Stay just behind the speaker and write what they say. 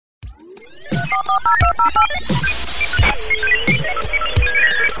Hi,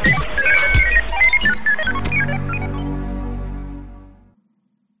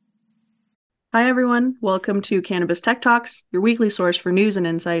 everyone. Welcome to Cannabis Tech Talks, your weekly source for news and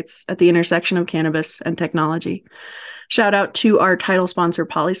insights at the intersection of cannabis and technology. Shout out to our title sponsor,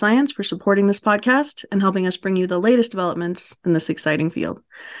 Polyscience, for supporting this podcast and helping us bring you the latest developments in this exciting field.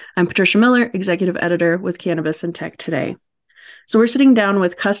 I'm Patricia Miller, Executive Editor with Cannabis and Tech Today. So we're sitting down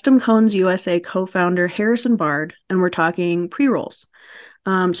with Custom Cones USA co-founder Harrison Bard, and we're talking pre-rolls.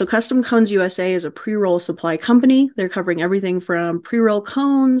 So Custom Cones USA is a pre-roll supply company. They're covering everything from pre-roll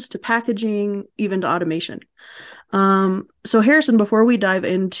cones to packaging, even to automation. So Harrison, before we dive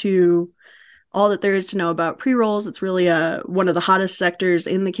into all that there is to know about pre-rolls, it's really one of the hottest sectors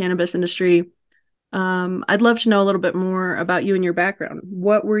in the cannabis industry. I'd love to know a little bit more about you and your background.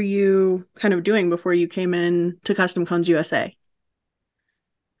 What were you kind of doing before you came in to Custom Cones USA?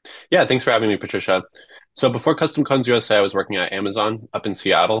 Yeah, thanks for having me, Patricia. So before Custom Cones USA, I was working at Amazon up in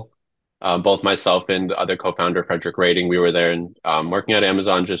Seattle. Both myself and the other co-founder, Frederick Rating, we were there and working at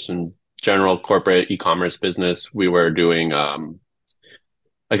Amazon just in general corporate e-commerce business. We were doing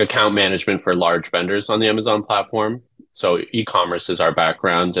like account management for large vendors on the Amazon platform. So e-commerce is our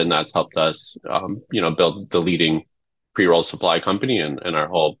background, and that's helped us, build the leading pre-roll supply company and our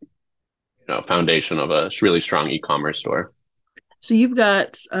whole, foundation of a really strong e-commerce store. So you've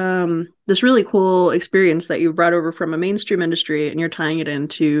got this really cool experience that you brought over from a mainstream industry, and you're tying it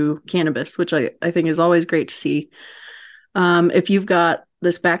into cannabis, which I think is always great to see. If you've got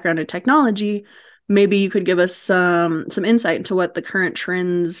this background in technology, maybe you could give us some insight into what the current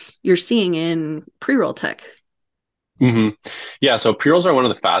trends you're seeing in pre-roll tech. Mm-hmm. Yeah, so pre-rolls are one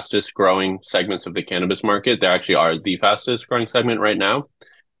of the fastest growing segments of the cannabis market. They actually are the fastest growing segment right now.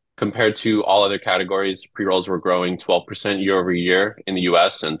 Compared to all other categories, pre-rolls were growing 12% year over year in the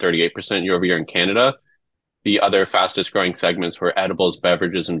US and 38% year over year in Canada. The other fastest growing segments were edibles,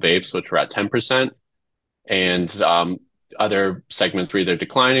 beverages, and vapes, which were at 10%. And other segments were either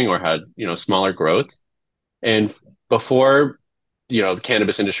declining or had, smaller growth. And before, the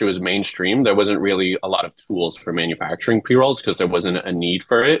cannabis industry was mainstream, there wasn't really a lot of tools for manufacturing pre-rolls because there wasn't a need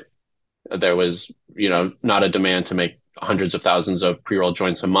for it. There was, not a demand to make hundreds of thousands of pre-roll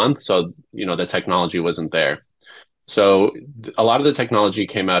joints a month. So, the technology wasn't there. So a lot of the technology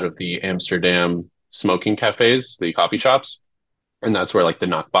came out of the Amsterdam smoking cafes, the coffee shops. And that's where like the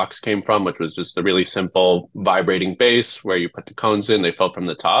knockbox came from, which was just a really simple vibrating base where you put the cones in, they fill from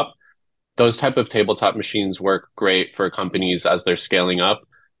the top. Those type of tabletop machines work great for companies as they're scaling up.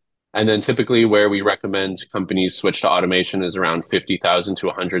 And then typically where we recommend companies switch to automation is around 50,000 to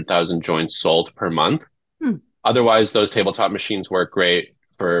 100,000 joints sold per month. Otherwise, those tabletop machines work great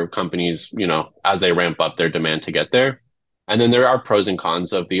for companies, as they ramp up their demand to get there. And then there are pros and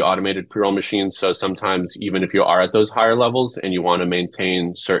cons of the automated pre-roll machines. So sometimes even if you are at those higher levels and you want to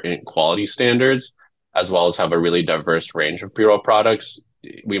maintain certain quality standards, as well as have a really diverse range of pre-roll products,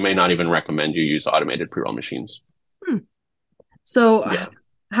 we may not even recommend you use automated pre-roll machines. So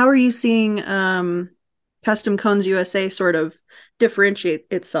how are you seeing Custom Cones USA sort of differentiate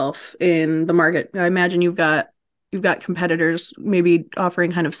itself in the market? I imagine you've got competitors maybe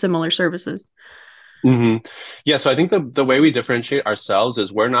offering kind of similar services. Mm-hmm. Yeah, so I think the way we differentiate ourselves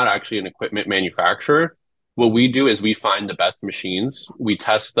is we're not actually an equipment manufacturer. What we do is we find the best machines, we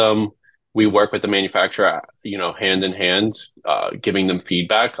test them, we work with the manufacturer, hand in hand, giving them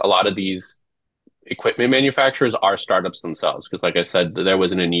feedback. A lot of these equipment manufacturers are startups themselves because, like I said, there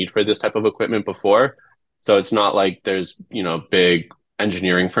wasn't a need for this type of equipment before. So it's not like there's, big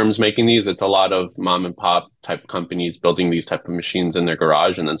engineering firms making these. It's a lot of mom and pop type companies building these type of machines in their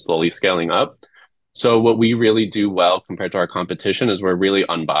garage and then slowly scaling up. So what we really do well compared to our competition is we're really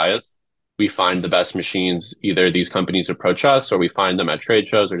unbiased. We find the best machines. Either these companies approach us or we find them at trade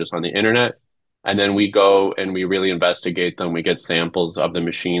shows or just on the internet. And then we go and we really investigate them. We get samples of the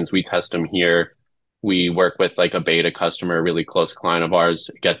machines. We test them here. We work with like a beta customer, a really close client of ours,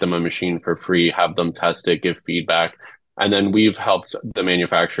 get them a machine for free, have them test it, give feedback. And then we've helped the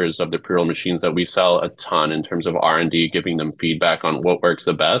manufacturers of the pre-roll machines that we sell a ton in terms of R&D, giving them feedback on what works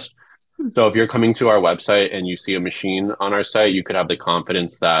the best. So if you're coming to our website and you see a machine on our site, you could have the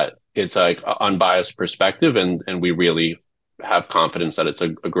confidence that it's like an unbiased perspective and we really have confidence that it's a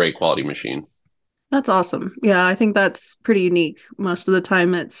great quality machine. That's awesome. Yeah, I think that's pretty unique. Most of the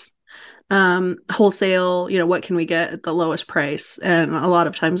time it's wholesale, what can we get at the lowest price? And a lot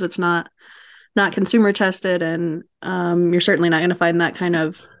of times it's not consumer tested, and you're certainly not going to find that kind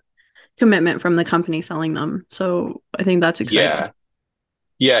of commitment from the company selling them. So I think that's exciting.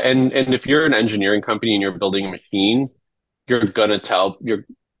 Yeah. And if you're an engineering company and you're building a machine, you're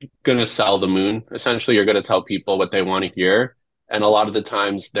going to sell the moon. Essentially, you're going to tell people what they want to hear. And a lot of the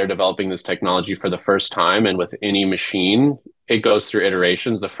times they're developing this technology for the first time. And with any machine, it goes through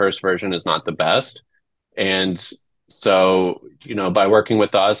iterations. The first version is not the best. And so, by working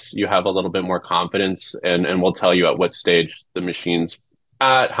with us, you have a little bit more confidence and we'll tell you at what stage the machine's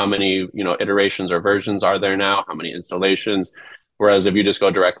at, how many, iterations or versions are there now, how many installations. Whereas if you just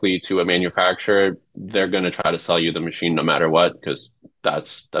go directly to a manufacturer, they're going to try to sell you the machine no matter what, because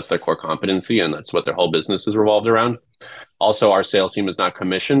that's their core competency and that's what their whole business is revolved around. Also, our sales team is not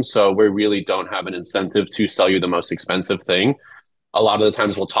commissioned, so we really don't have an incentive to sell you the most expensive thing. A lot of the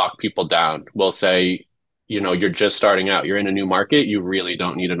times we'll talk people down. We'll say, you're just starting out, you're in a new market, you really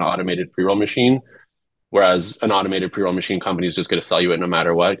don't need an automated pre-roll machine. Whereas an automated pre-roll machine company is just going to sell you it no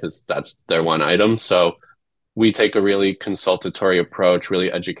matter what, because that's their one item. So we take a really consultatory approach,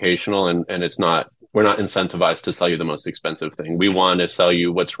 really educational, and we're not incentivized to sell you the most expensive thing. We want to sell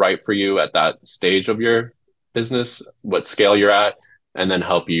you what's right for you at that stage of your business, what scale you're at, and then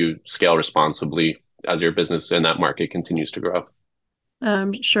help you scale responsibly as your business in that market continues to grow.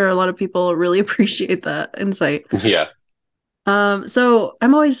 I'm sure a lot of people really appreciate that insight. Yeah. So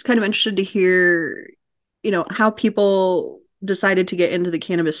I'm always kind of interested to hear, how people decided to get into the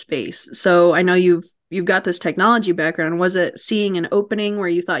cannabis space. So I know you've got this technology background. Was it seeing an opening where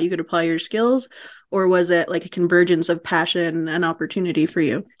you thought you could apply your skills, or was it like a convergence of passion and opportunity for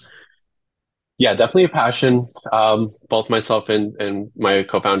you? Yeah, definitely a passion. Both myself and my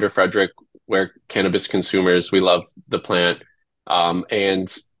co-founder Frederick, we're cannabis consumers. We love the plant. And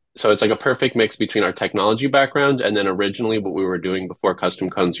so it's like a perfect mix between our technology background and then originally what we were doing before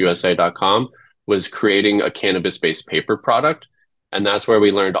CustomConesUSA.com was creating a cannabis-based paper product. And that's where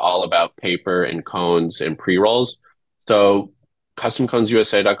we learned all about paper and cones and pre-rolls. So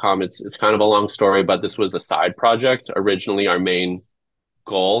CustomConesUSA.com, it's kind of a long story, but this was a side project. Originally, our main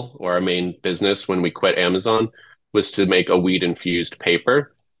goal or our main business when we quit Amazon was to make a weed infused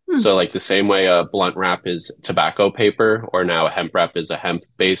paper. So like the same way a blunt wrap is tobacco paper or now a hemp wrap is a hemp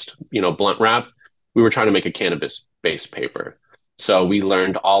based, blunt wrap, we were trying to make a cannabis based paper. So we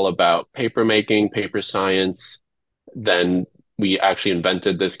learned all about paper making, paper science. Then we actually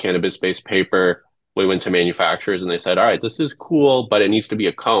invented this cannabis based paper. We went to manufacturers and they said, all right, this is cool, but it needs to be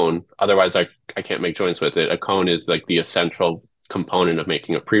a cone. Otherwise, I can't make joints with it. A cone is like the essential component of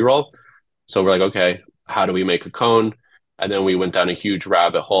making a pre-roll. So we're like, okay, how do we make a cone? And then we went down a huge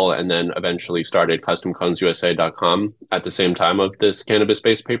rabbit hole and then eventually started CustomConesUSA.com at the same time of this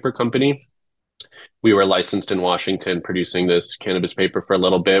cannabis-based paper company. We were licensed in Washington producing this cannabis paper for a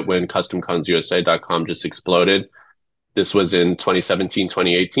little bit when CustomConesUSA.com just exploded. This was in 2017,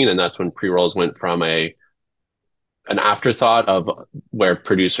 2018, and that's when pre-rolls went from an afterthought of where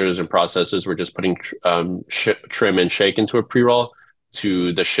producers and processors were just putting trim and shake into a pre-roll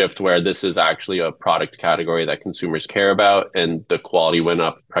to the shift where this is actually a product category that consumers care about, and the quality went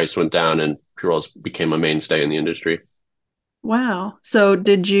up, price went down, and pre-rolls became a mainstay in the industry. Wow. So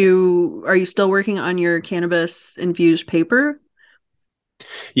are you still working on your cannabis infused paper?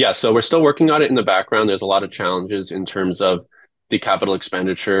 Yeah, so we're still working on it in the background. There's a lot of challenges in terms of the capital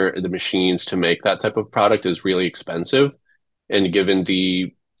expenditure, the machines to make that type of product is really expensive. And given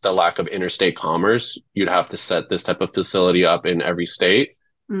the lack of interstate commerce, you'd have to set this type of facility up in every state.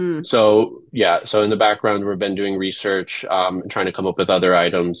 So yeah, so in the background, we've been doing research, trying to come up with other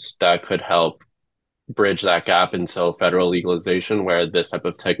items that could help bridge that gap until federal legalization, where this type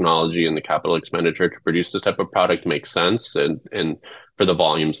of technology and the capital expenditure to produce this type of product makes sense and for the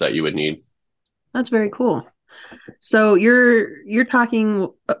volumes that you would need. That's very cool. So you're talking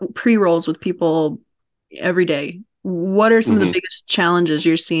pre-rolls with people every day. What are some of the biggest challenges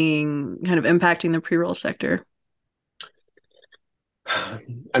you're seeing kind of impacting the pre-roll sector?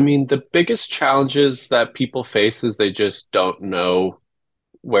 I mean, the biggest challenges that people face is they just don't know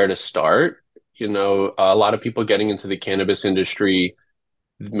where to start. A lot of people getting into the cannabis industry,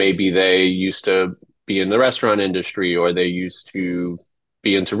 maybe they used to be in the restaurant industry or they used to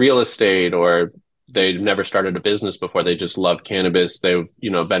be into real estate or they've never started a business before. They just love cannabis. They've,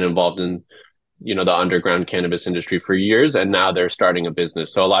 been involved in, the underground cannabis industry for years, and now they're starting a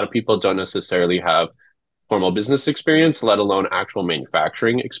business. So a lot of people don't necessarily have formal business experience, let alone actual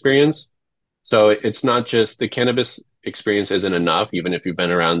manufacturing experience. So it's not just the cannabis experience isn't enough. Even if you've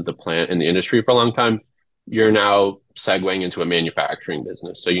been around the plant and the industry for a long time, you're now segueing into a manufacturing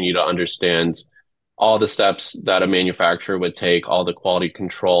business. So you need to understand all the steps that a manufacturer would take, all the quality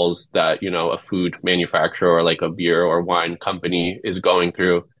controls that, a food manufacturer or like a beer or wine company is going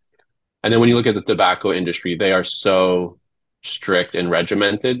through. And then when you look at the tobacco industry, they are so strict and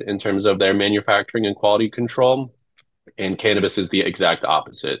regimented in terms of their manufacturing and quality control. And cannabis is the exact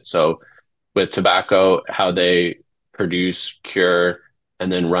opposite. So with tobacco, how they produce, cure,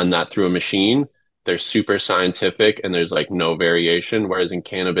 and then run that through a machine, they're super scientific and there's like no variation. Whereas in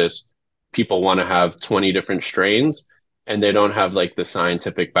cannabis, people want to have 20 different strains and they don't have like the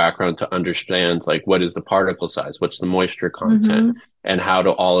scientific background to understand like what is the particle size, what's the moisture content, Mm-hmm. and how do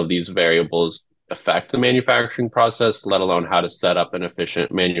all of these variables affect the manufacturing process, let alone how to set up an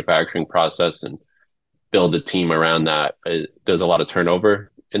efficient manufacturing process and build a team around that. There's a lot of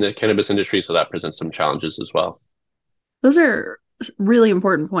turnover in the cannabis industry, so that presents some challenges as well. Those are really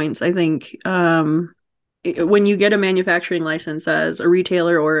important points. I think when you get a manufacturing license as a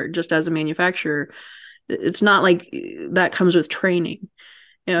retailer or just as a manufacturer, it's not like that comes with training.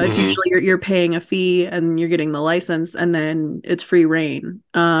 It's Mm-hmm. usually you're paying a fee and you're getting the license, and then it's free reign.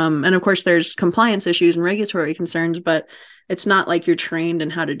 And of course, there's compliance issues and regulatory concerns, but it's not like you're trained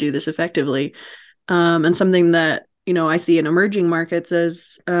in how to do this effectively. And something that I see in emerging markets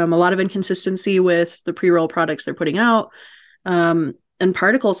is a lot of inconsistency with the pre-roll products they're putting out. And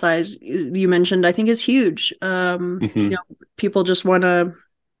particle size you mentioned, I think, is huge. Mm-hmm. People just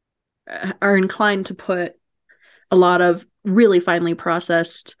are inclined to put a lot of really finely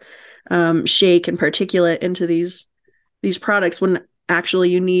processed shake and particulate into these products when actually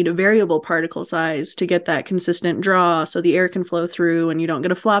you need a variable particle size to get that consistent draw so the air can flow through and you don't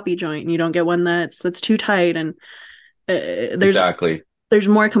get a floppy joint and you don't get one that's too tight. And there's Exactly. there's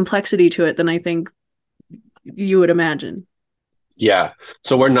more complexity to it than I think you would imagine. Yeah.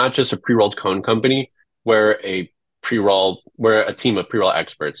 So we're not just a pre-rolled cone company. We're a team of pre-roll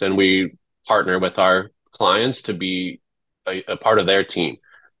experts, and we partner with our clients to be a part of their team.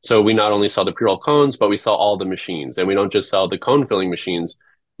 So we not only sell the pre-roll cones, but we sell all the machines, and we don't just sell the cone filling machines.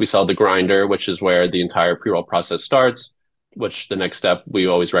 We sell the grinder, which is where the entire pre-roll process starts. Which the next step we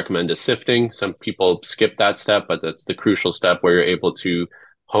always recommend is sifting. Some people skip that step, but that's the crucial step where you're able to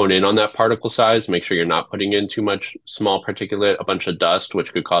hone in on that particle size, make sure you're not putting in too much small particulate, a bunch of dust,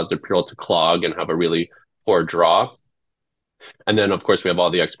 which could cause the pre-roll to clog and have a really poor draw. And then, of course, we have all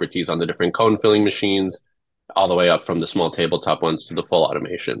the expertise on the different cone filling machines, all the way up from the small tabletop ones to the full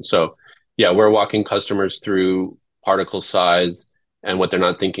automation. So, yeah, we're walking customers through particle size. And what they're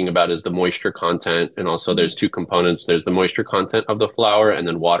not thinking about is the moisture content. And also, there's two components, there's the moisture content of the flower and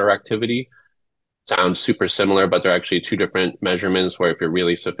then water activity. Sound super similar, but they're actually two different measurements where if you're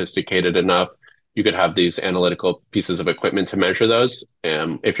really sophisticated enough, you could have these analytical pieces of equipment to measure those.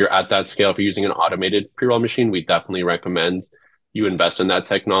 If you're at that scale, if you're using an automated pre-roll machine, we definitely recommend you invest in that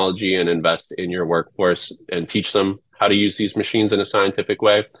technology and invest in your workforce and teach them how to use these machines in a scientific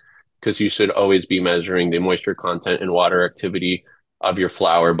way, because you should always be measuring the moisture content and water activity of your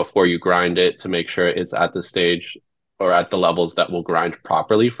flour before you grind it to make sure it's at the stage or at the levels that will grind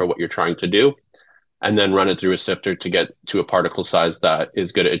properly for what you're trying to do, and then run it through a sifter to get to a particle size that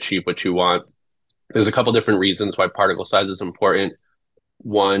is going to achieve what you want. There's a couple different reasons why particle size is important.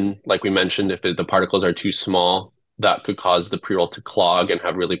 One, like we mentioned, if the particles are too small, that could cause the pre-roll to clog and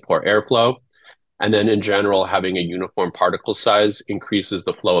have really poor airflow. And then in general, having a uniform particle size increases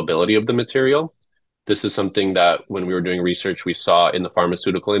the flowability of the material. This is something that when we were doing research, we saw in the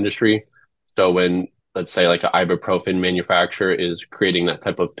pharmaceutical industry. So when, let's say, like an ibuprofen manufacturer is creating that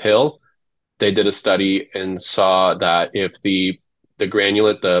type of pill, they did a study and saw that if the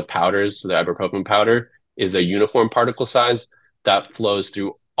granulate, the powders, the ibuprofen powder, is a uniform particle size, that flows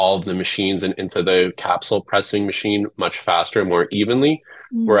through all of the machines and into the capsule pressing machine much faster, more evenly.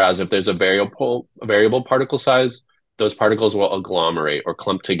 Mm. Whereas if there's a variable particle size, those particles will agglomerate or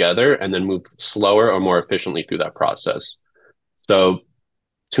clump together and then move slower or more efficiently through that process. So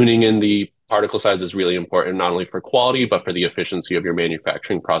tuning in the particle size is really important, not only for quality, but for the efficiency of your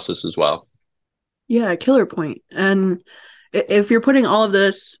manufacturing process as well. Yeah, killer point. And if you're putting all of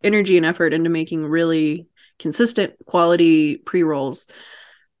this energy and effort into making really consistent quality pre-rolls,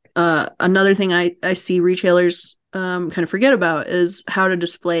 another thing I see retailers kind of forget about is how to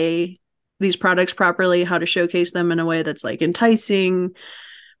display these products properly, how to showcase them in a way that's like enticing,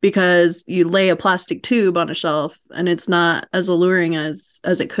 because you lay a plastic tube on a shelf and it's not as alluring as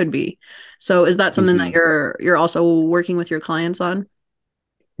it could be. So is that something that Mm-hmm. you're also working with your clients on?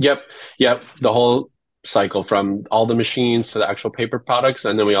 Yep. Yep. The whole cycle from all the machines to the actual paper products.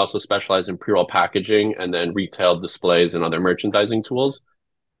 And then we also specialize in pre-roll packaging and then retail displays and other merchandising tools.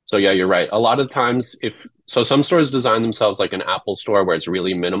 So yeah, you're right. A lot of times some stores design themselves like an Apple store where it's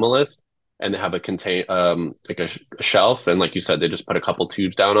really minimalist and they have a shelf. And like you said, they just put a couple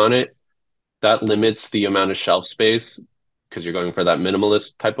tubes down on it. That limits the amount of shelf space because you're going for that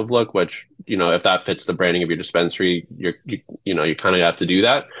minimalist type of look, which, if that fits the branding of your dispensary, you kind of have to do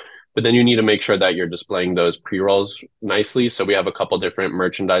that. But then you need to make sure that you're displaying those pre-rolls nicely. So we have a couple different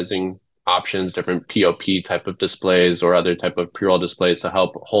merchandising options, different POP type of displays or other type of pre-roll displays to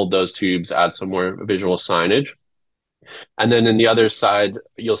help hold those tubes, add some more visual signage. And then in the other side,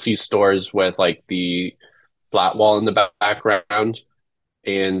 you'll see stores with like the flat wall in the background.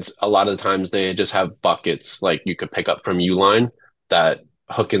 And a lot of the times they just have buckets like you could pick up from Uline that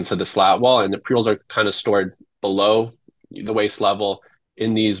hook into the slat wall, and the pre-rolls are kind of stored below the waist level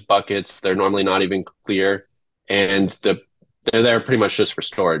in these buckets. They're normally not even clear, and they're there pretty much just for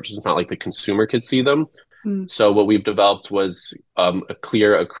storage. It's not like the consumer could see them. So what we've developed was a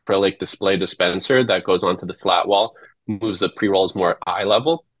clear acrylic display dispenser that goes onto the slat wall, moves the pre-rolls more eye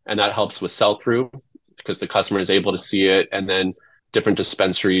level, and that helps with sell-through because the customer is able to see it. And then different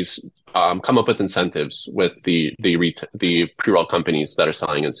dispensaries come up with incentives with the pre-roll companies that are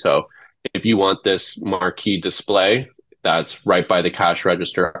selling it. So if you want this marquee display that's right by the cash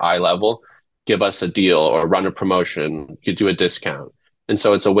register eye level, give us a deal or run a promotion, you do a discount. And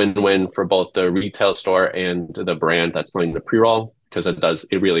so it's a win-win for both the retail store and the brand that's selling the pre-roll because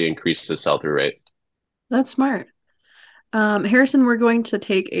it really increases the sell-through rate. That's smart. Harrison, we're going to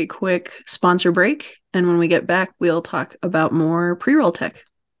take a quick sponsor break. And when we get back, we'll talk about more pre-roll tech.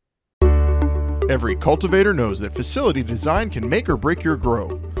 Every cultivator knows that facility design can make or break your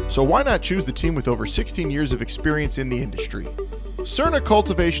grow. So why not choose the team with over 16 years of experience in the industry? Cerna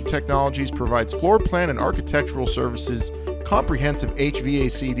Cultivation Technologies provides floor plan and architectural services, comprehensive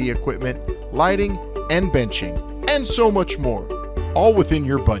HVACD equipment, lighting, and benching, and so much more, all within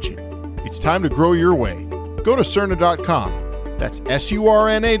your budget. It's time to grow your way. Go to Cerna.com, that's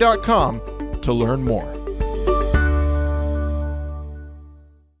SURNA.com, to learn more.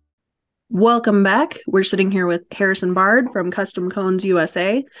 Welcome back. We're sitting here with Harrison Bard from Custom Cones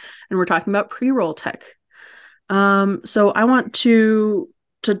USA, and we're talking about pre-roll tech. So I want to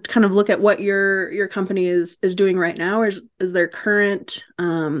kind of look at what your company is doing right now. Is there current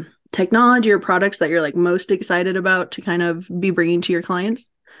technology or products that you're like most excited about to kind of be bringing to your clients?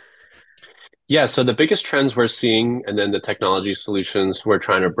 Yeah, so the biggest trends we're seeing, and then the technology solutions we're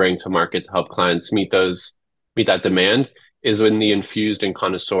trying to bring to market to help clients meet that demand, is in the infused and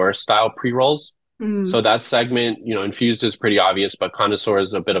connoisseur style pre-rolls. So that segment, infused is pretty obvious, but connoisseur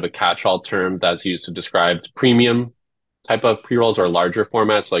is a bit of a catch-all term that's used to describe premium type of pre-rolls or larger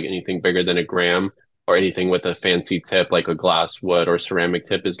formats, like anything bigger than a gram or anything with a fancy tip like a glass, wood, or ceramic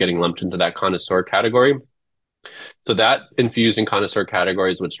tip is getting lumped into that connoisseur category. So that infused and connoisseur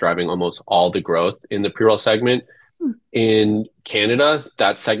category is what's driving almost all the growth in the pre-roll segment. In Canada,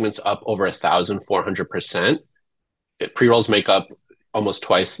 that segment's up over 1,400%. Pre-rolls make up almost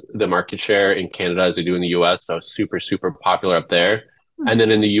twice the market share in Canada as they do in the US. So super, super popular up there. And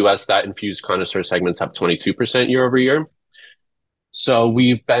then in the US, that infused connoisseur segment's up 22% year over year. So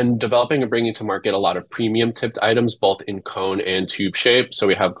we've been developing and bringing to market a lot of premium tipped items, both in cone and tube shape. So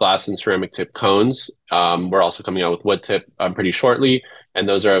we have glass and ceramic tip cones. We're also coming out with wood tip pretty shortly. And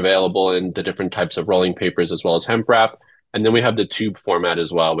those are available in the different types of rolling papers as well as hemp wrap. And then we have the tube format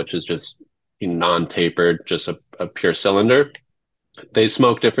as well, which is just non-tapered, just a pure cylinder. They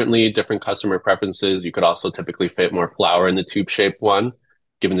smoke differently, different customer preferences. You could also typically fit more flour in the tube shape one,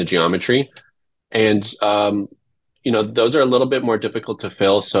 given the geometry. And, those are a little bit more difficult to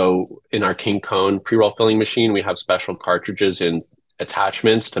fill. So in our King Cone pre-roll filling machine, we have special cartridges and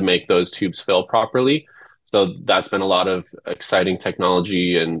attachments to make those tubes fill properly. So that's been a lot of exciting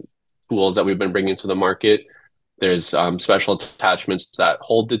technology and tools that we've been bringing to the market. There's special attachments that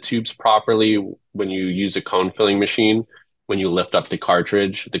hold the tubes properly when you use a cone filling machine. When you lift up the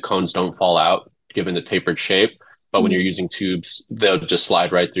cartridge, the cones don't fall out given the tapered shape. But when you're using tubes, they'll just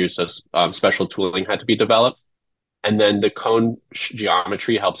slide right through. So special tooling had to be developed. And then the cone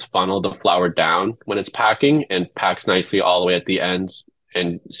geometry helps funnel the flour down when it's packing and packs nicely all the way at the end.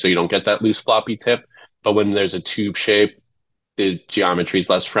 And so you don't get that loose floppy tip. But when there's a tube shape, the geometry is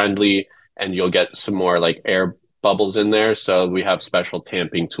less friendly and you'll get some more like air bubbles in there. So we have special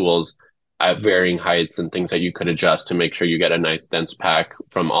tamping tools at varying heights and things that you could adjust to make sure you get a nice dense pack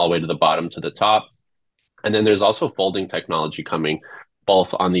from all the way to the bottom to the top. And then there's also folding technology coming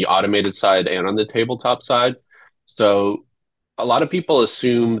both on the automated side and on the tabletop side. So a lot of people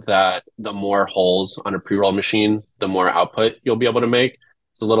assume that the more holes on a pre-roll machine, the more output you'll be able to make.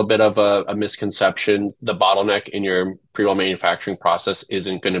 It's a little bit of a misconception. The bottleneck in your pre-roll manufacturing process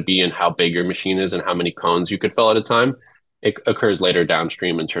isn't going to be in how big your machine is and how many cones you could fill at a time. It occurs later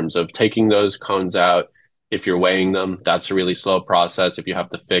downstream in terms of taking those cones out. If you're weighing them, that's a really slow process. If you have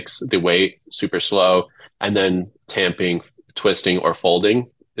to fix the weight, super slow. And then tamping, twisting, or folding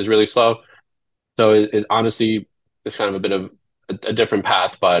is really slow. So it honestly is kind of a bit of a different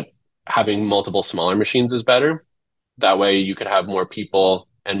path, but having multiple smaller machines is better. That way you could have more people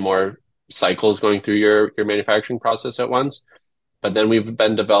and more cycles going through your manufacturing process at once. But then we've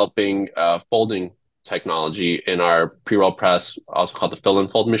been developing folding technology in our pre-roll press, also called the fill and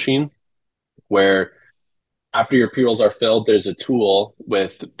fold machine, where after your pre-rolls are filled, there's a tool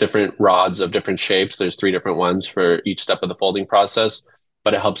with different rods of different shapes. There's 3 different ones for each step of the folding process,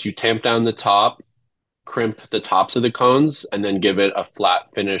 but it helps you tamp down the top, crimp the tops of the cones, and then give it a flat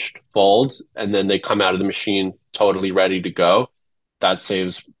finished fold. And then they come out of the machine totally ready to go. That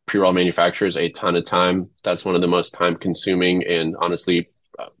saves pre-roll manufacturers a ton of time. That's one of the most time consuming, and honestly,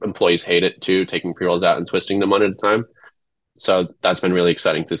 employees hate it too, taking pre-rolls out and twisting them one at a time. So that's been really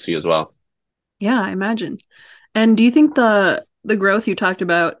exciting to see as well. Yeah, I imagine. And do you think the growth you talked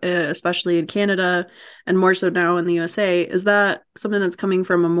about, especially in Canada and more so now in the USA, is that something that's coming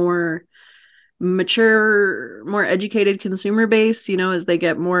from a more mature, more educated consumer base, as they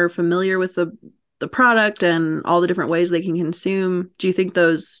get more familiar with the product and all the different ways they can consume? Do you think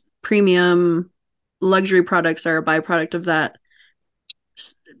those premium luxury products are a byproduct of that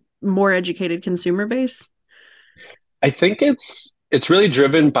more educated consumer base? I think it's really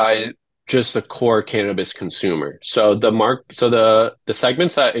driven by just the core cannabis consumer. So the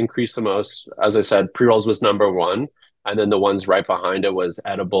segments that increased the most, as I said, pre-rolls was number one, and then the ones right behind it was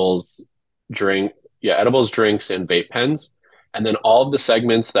edibles, drinks, and vape pens. And then all of the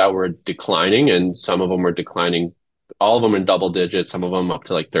segments that were declining, and some of them were declining, all of them in double digits, some of them up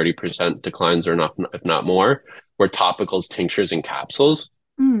to like 30% declines or enough, if not more, were topicals, tinctures, and capsules.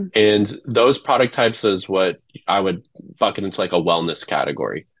 And those product types is what I would bucket into like a wellness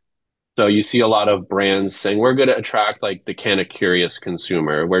category. So you see a lot of brands saying, we're going to attract like the Canna Curious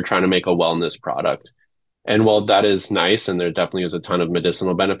consumer. We're trying to make a wellness product. And while that is nice, and there definitely is a ton of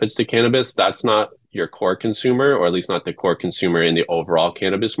medicinal benefits to cannabis, that's not your core consumer, or at least not the core consumer in the overall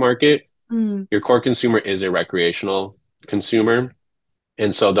cannabis market. Your core consumer is a recreational consumer.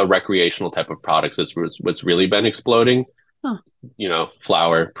 And so the recreational type of products is what's really been exploding.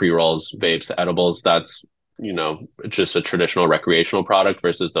 Flower, pre-rolls, vapes, edibles, that's, just a traditional recreational product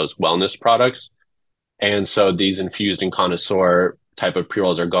versus those wellness products. And so these infused and connoisseur type of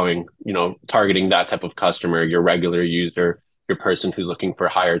pre-rolls are going, targeting that type of customer, your regular user, your person who's looking for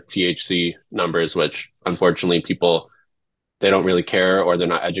higher THC numbers, which unfortunately they don't really care, or they're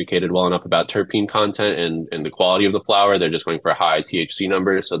not educated well enough about terpene content and the quality of the flower. They're just going for high THC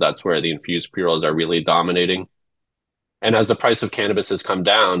numbers. So that's where the infused pre-rolls are really dominating. And as the price of cannabis has come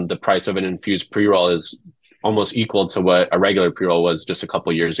down, the price of an infused pre-roll is almost equal to what a regular pre-roll was just a couple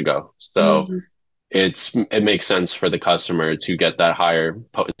of years ago. So it makes sense for the customer to get that higher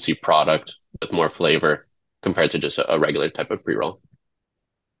potency product with more flavor compared to just a regular type of pre-roll.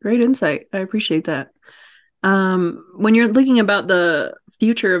 Great insight. I appreciate that. When you're thinking about the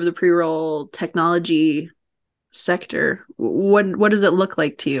future of the pre-roll technology sector, what does it look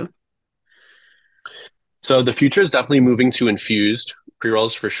like to you? So the future is definitely moving to infused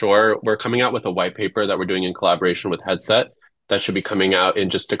pre-rolls for sure. We're coming out with a white paper that we're doing in collaboration with Headset that should be coming out in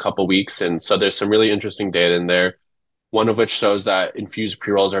just a couple weeks. And so there's some really interesting data in there, one of which shows that infused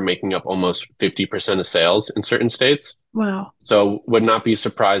pre-rolls are making up almost 50% of sales in certain states. Wow. So would not be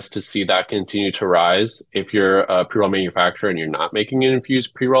surprised to see that continue to rise. If you're a pre-roll manufacturer and you're not making an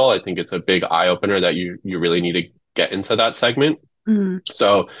infused pre-roll, I think it's a big eye-opener that you really need to get into that segment.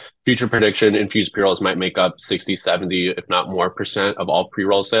 So future prediction, infused pre-rolls might make up 60, 70, if not more % of all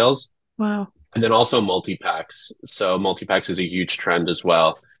pre-roll sales. Wow. And then also multi-packs. So multi-packs is a huge trend as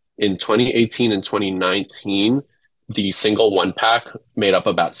well. In 2018 and 2019, the single one pack made up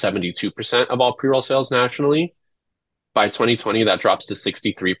about 72% of all pre-roll sales nationally. By 2020, that drops to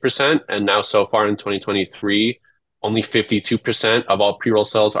 63%. And now so far in 2023, only 52% of all pre-roll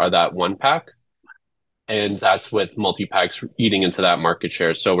sales are that one pack. And that's with multi-packs eating into that market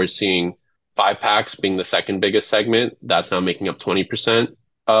share. So we're seeing 5 packs being the second biggest segment. That's now making up 20%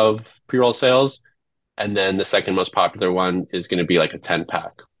 of pre-roll sales. And then the second most popular one is going to be like a 10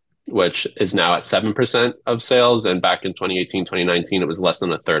 pack, which is now at 7% of sales. And back in 2018, 2019, it was less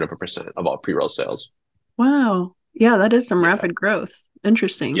than 1/3% of all pre-roll sales. Wow. Yeah, that is some rapid growth.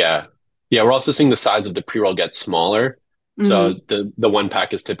 Interesting. Yeah. We're also seeing the size of the pre-roll get smaller. So the one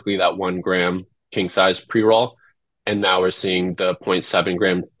pack is typically that 1 gram king size pre-roll. And now we're seeing the 0.7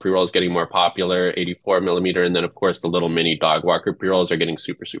 gram pre-rolls getting more popular, 84 millimeter. And then of course the little mini dog walker pre-rolls are getting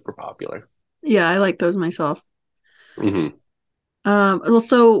super, super popular. Yeah, I like those myself. Well,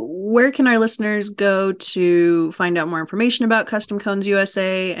 so where can our listeners go to find out more information about Custom Cones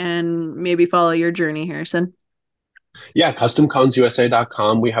USA and maybe follow your journey, Harrison? Yeah,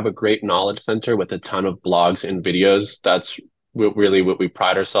 customconesusa.com. We have a great knowledge center with a ton of blogs and videos. That's what we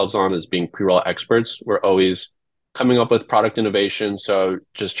pride ourselves on is being pre-roll experts. We're always coming up with product innovation. So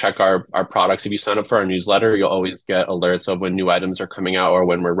just check our products. If you sign up for our newsletter, you'll always get alerts of when new items are coming out or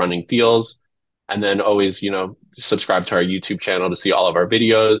when we're running deals. And then always, subscribe to our YouTube channel to see all of our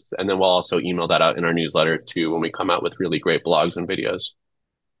videos. And then we'll also email that out in our newsletter too when we come out with really great blogs and videos.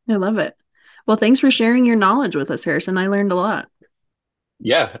 I love it. Well, thanks for sharing your knowledge with us, Harrison. I learned a lot.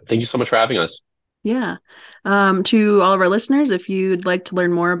 Yeah. Thank you so much for having us. Yeah. To all of our listeners, if you'd like to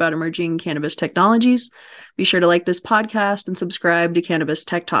learn more about emerging cannabis technologies, be sure to like this podcast and subscribe to Cannabis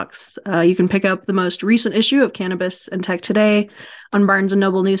Tech Talks. You can pick up the most recent issue of Cannabis and Tech Today on Barnes &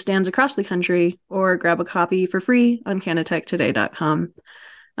 Noble newsstands across the country, or grab a copy for free on canatechtoday.com.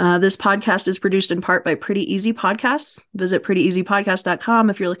 This podcast is produced in part by Pretty Easy Podcasts. Visit prettyeasypodcast.com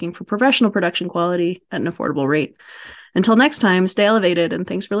if you're looking for professional production quality at an affordable rate. Until next time, stay elevated, and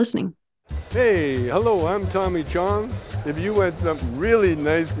thanks for listening. Hey, hello, I'm Tommy Chong. If you want something really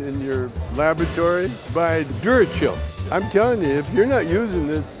nice in your laboratory, buy DuraChill. I'm telling you, if you're not using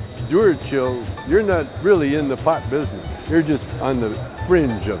this DuraChill, you're not really in the pot business. You're just on the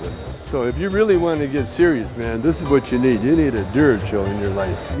fringe of it. So if you really want to get serious, man, this is what you need. You need a DuraChill in your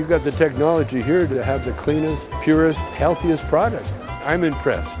life. You got the technology here to have the cleanest, purest, healthiest product. I'm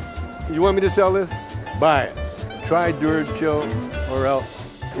impressed. You want me to sell this? Buy it. Try DuraChill or else.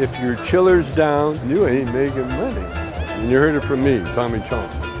 If your chiller's down, you ain't making money. And you heard it from me, Tommy Chong.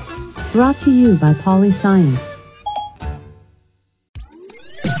 Brought to you by Polyscience.